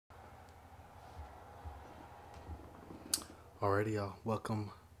Alrighty, y'all.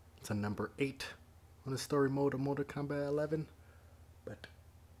 Welcome to number 8 on the story mode of Mortal Kombat 11. But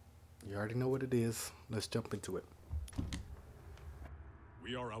you already know what it is. Let's jump into it.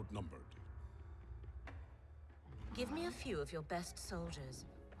 We are outnumbered. Give me a few of your best soldiers.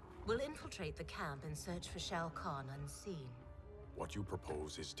 We'll infiltrate the camp and search for Shao Kahn unseen. What you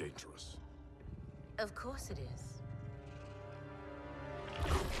propose is dangerous. Of course it is.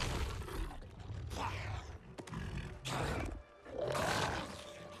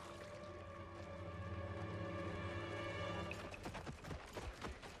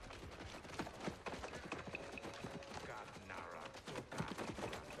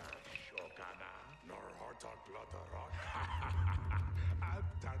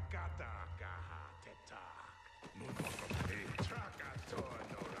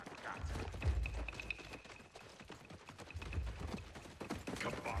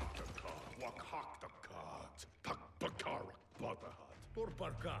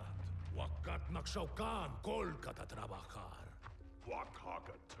 Turparkat, wakat nagsaukan, Kolkata trabajar.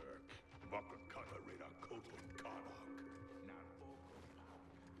 Wakaka Turk, Wakakata Rida Kotun Kanak.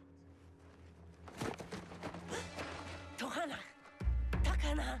 Tohana,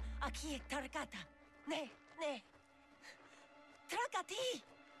 takana aki tarakata. Ne. Trakati.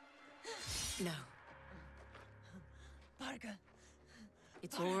 No. Parga.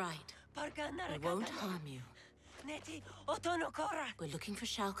 It's all right. Parga I narakata. won't harm you. Neti otonokora. We're looking for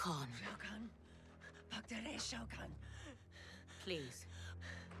Shao Kahn. Shao Kahn. Pagdare Shao Kahn. Please.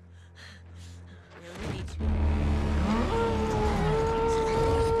 We only need to...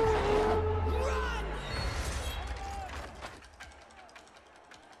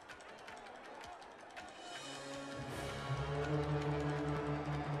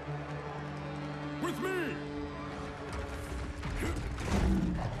 With me!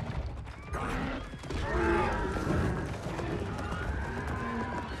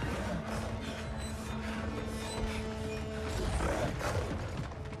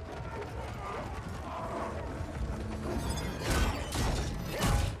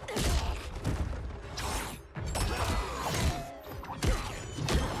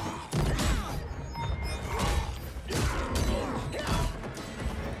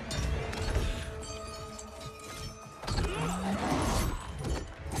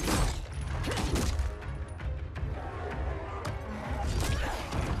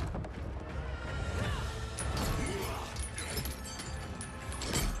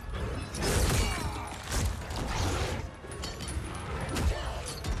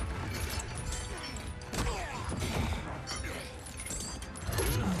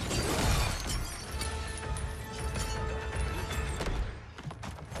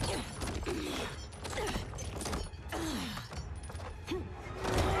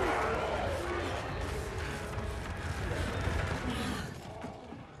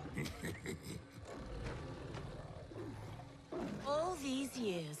 All these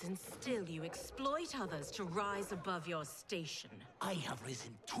years, and still you exploit others to rise above your station. I have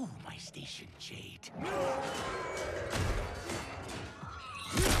risen to my station, Jade.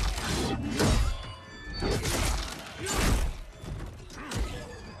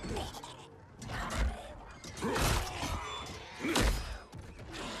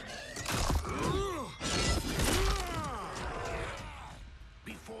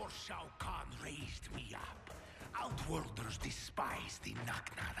 Before Shao Kahn raised me up, Outworlders despised the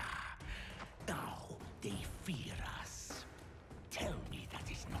Naknada. Now they fear us. Tell me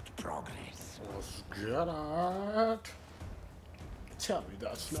that is not progress. Let's get it. Tell me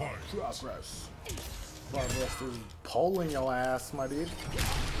that's not progress. Progress is polling your ass, my dude.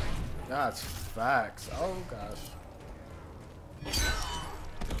 That's facts. Oh gosh.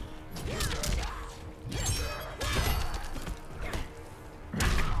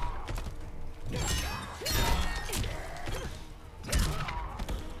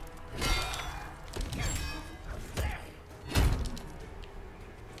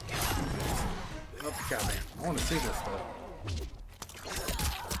 Okay, I want to see this though.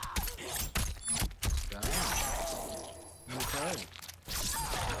 Damn. Okay.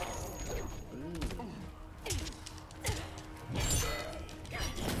 Ooh.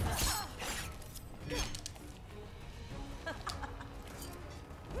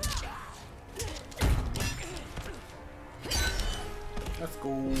 Let's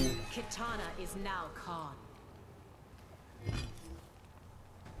go. Kitana is now Khan.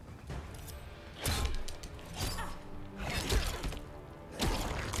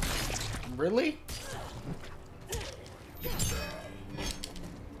 Really?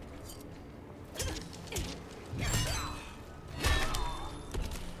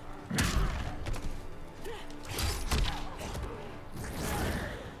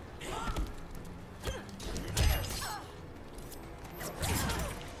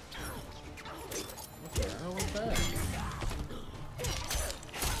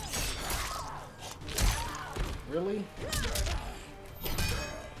 Really?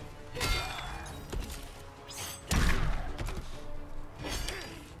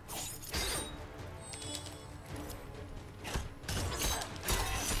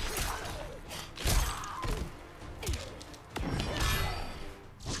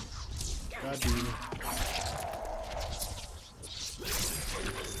 God damn.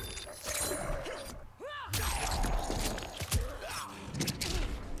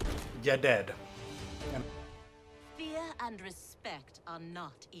 You're dead. Fear and respect are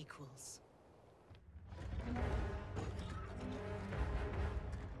not equals.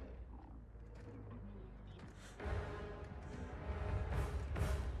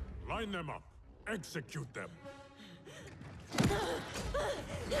 Line them up. Execute them.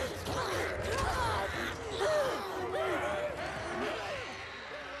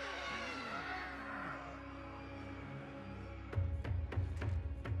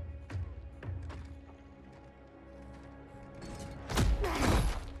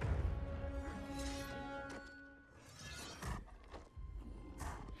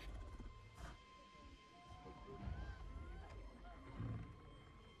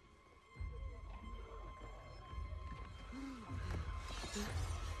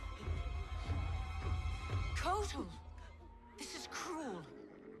 Kotal! This is cruel.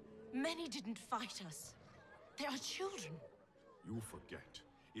 Many didn't fight us. They are children. You forget.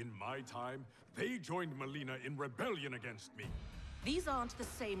 In my time, they joined Melina in rebellion against me. These aren't the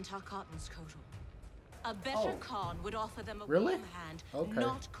same Tarkatans, Kotal. A better Khan would offer them a Really? warm hand, Okay.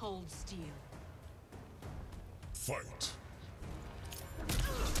 not cold steel. Fight.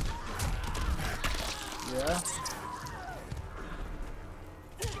 Yeah.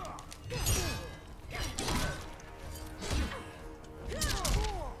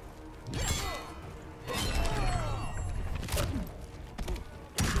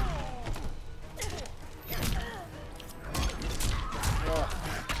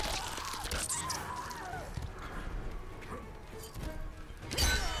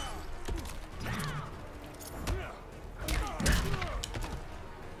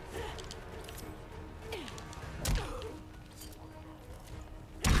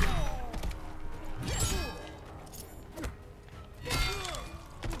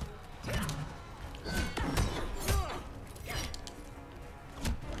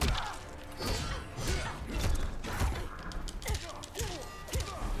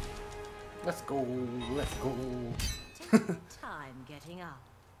 Let's go. Let's go. Take time getting up.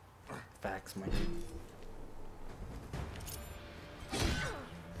 Facts, my dude.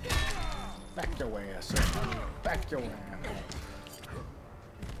 Back your ass up, honey. Back your ass.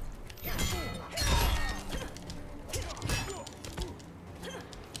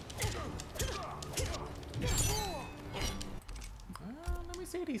 Let me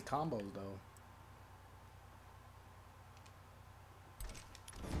see these combos though.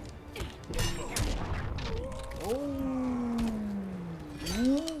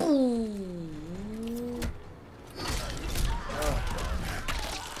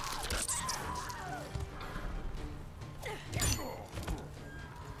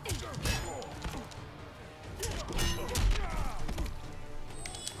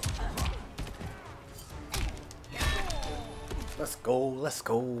 Let's go, let's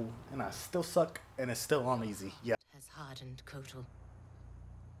go. And I still suck, and it's still on easy. Yeah. Has hardened Kotal.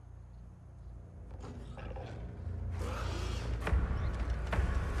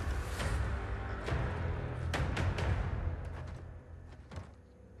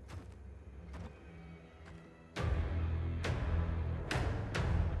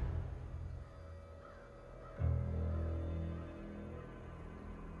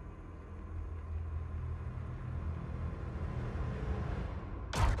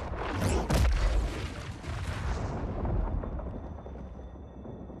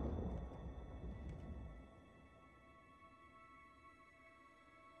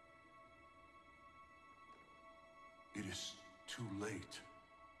 It is too late.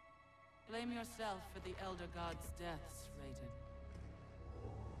 Blame yourself for the Elder God's deaths, Raiden.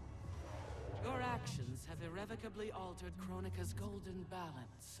 Your actions have irrevocably altered Kronika's golden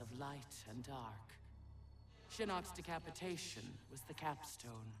balance of light and dark. Shinnok's decapitation was the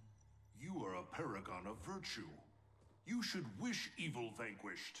capstone. You are a paragon of virtue. You should wish evil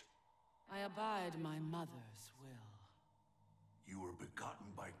vanquished. I abide my mother's will. You were begotten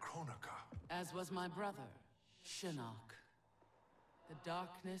by Kronika. As was my brother, Shinnok. The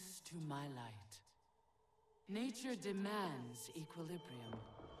darkness to my light. Nature demands equilibrium.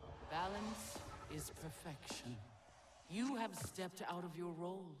 Balance is perfection. You have stepped out of your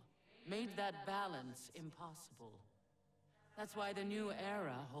role, made that balance impossible. That's why the new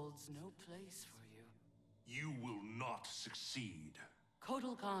era holds no place for you. You will not succeed.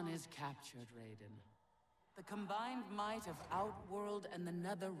 Kotal Khan is captured, Raiden. The combined might of Outworld and the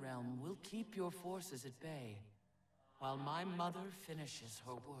Netherrealm will keep your forces at bay, while my mother finishes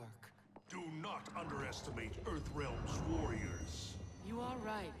her work. Do not underestimate Earthrealm's warriors. You are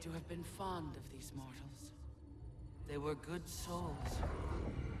right to have been fond of these mortals. They were good souls.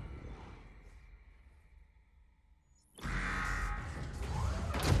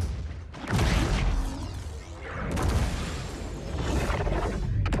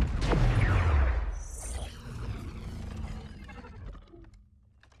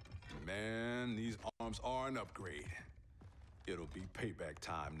 Man, these arms are an upgrade. It'll be payback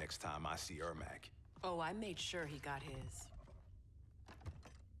time next time I see Ermac. Oh, I made sure he got his.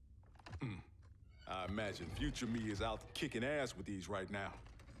 I imagine future me is out kicking ass with these right now.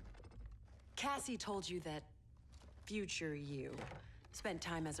 Cassie told you that future you spent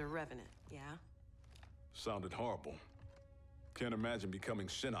time as a revenant, yeah? Sounded horrible. Can't imagine becoming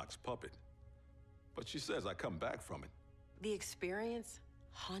Shinnok's puppet. But she says I come back from it. The experience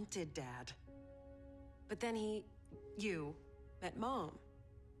haunted Dad. But then you met Mom.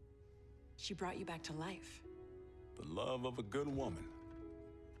 She brought you back to life. The love of a good woman.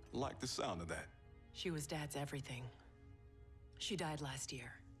 Like the sound of that. She was Dad's everything. She died last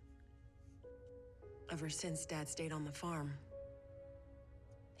year. Ever since Dad stayed on the farm,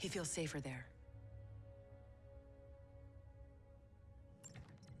 he feels safer there.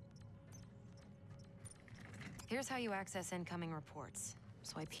 Here's how you access incoming reports.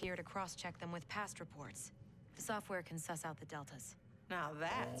 Swipe here to cross-check them with past reports. The software can suss out the deltas. Now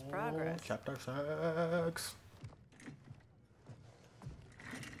that's progress. Chapter 6.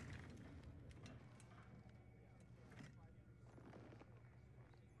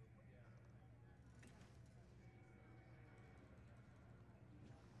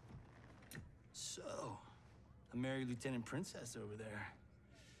 So, a married lieutenant princess over there.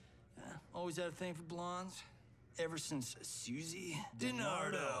 Always had a thing for blondes. Ever since Susie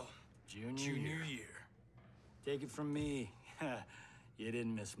DiNardo, junior year. Take it from me, you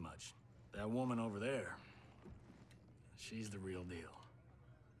didn't miss much. That woman over there, she's the real deal.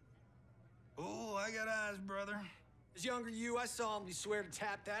 Oh, I got eyes, brother. As younger you, I solemnly swear to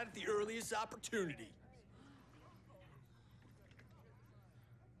tap that at the earliest opportunity.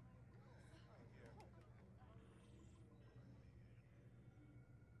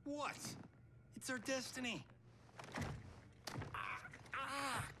 What? It's our destiny.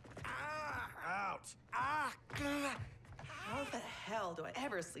 Out. How the hell do I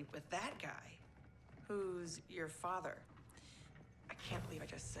ever sleep with that guy? Who's your father? I can't believe I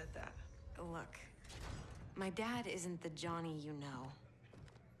just said that. Look, my dad isn't the Johnny you know.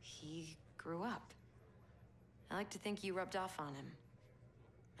 He grew up. I like to think you rubbed off on him.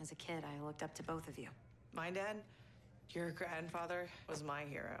 As a kid, I looked up to both of you. My dad, your grandfather, was my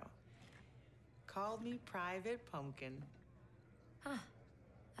hero. Called me Private Pumpkin. Huh.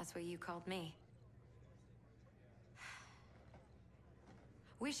 That's what you called me.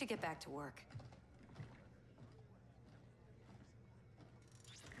 We should get back to work.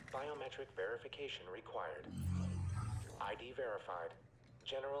 Biometric verification required. ID verified.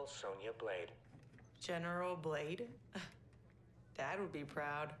 General Sonya Blade. General Blade? Dad would be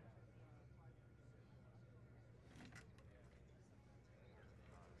proud.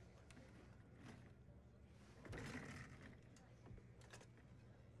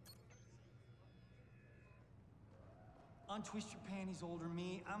 Untwist your panties, older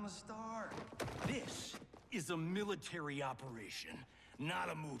me. I'm a star. This is a military operation, not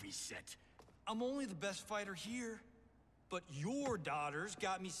a movie set. I'm only the best fighter here, but your daughter's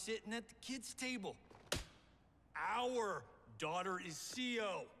got me sitting at the kids' table. Our daughter is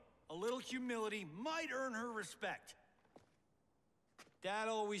CO. A little humility might earn her respect. Dad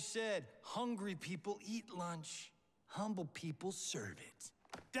always said, hungry people eat lunch, humble people serve it.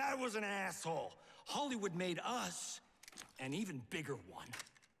 Dad was an asshole. Hollywood made us an even bigger one.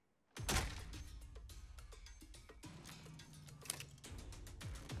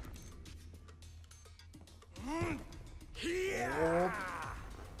 Oh,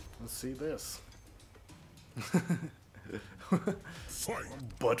 let's see this.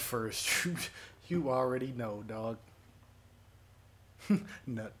 But first, you already know, dog.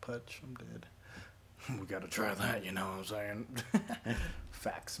 Nut punch, I'm dead. We gotta try that, you know what I'm saying?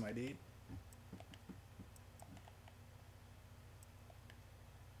 Facts, my dude.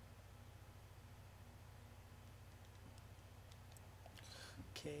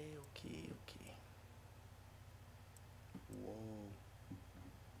 Okay. Whoa.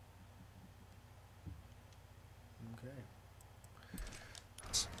 Okay.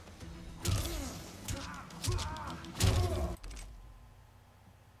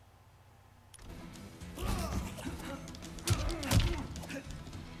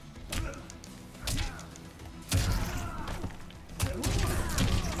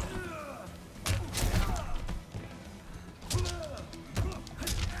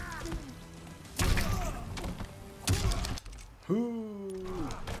 Ooh.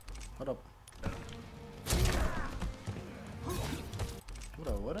 Hold up. Hold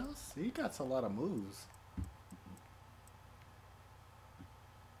up, what else? He got a lot of moves.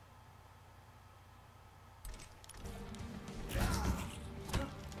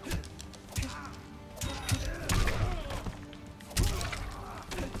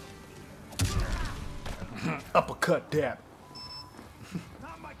 Uppercut dab.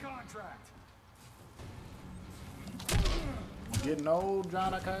 Not my contract. Getting old,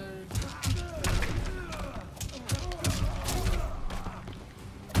 John, I heard.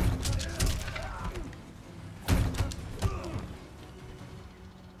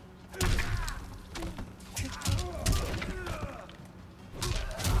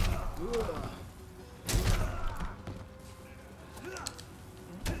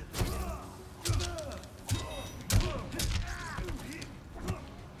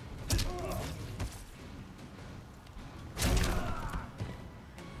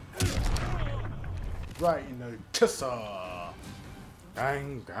 Right in the kisser.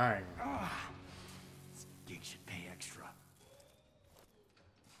 Dang, dang. This gig should pay extra.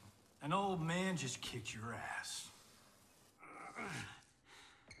 An old man just kicked your ass.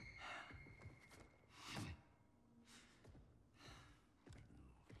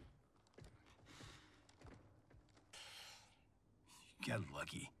 You got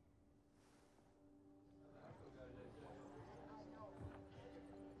lucky.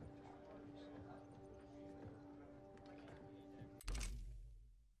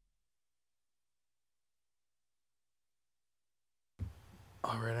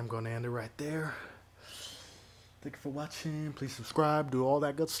 Alright, I'm going to end it right there. Thank you for watching. Please subscribe. Do all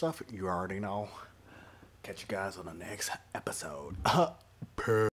that good stuff. You already know. Catch you guys on the next episode.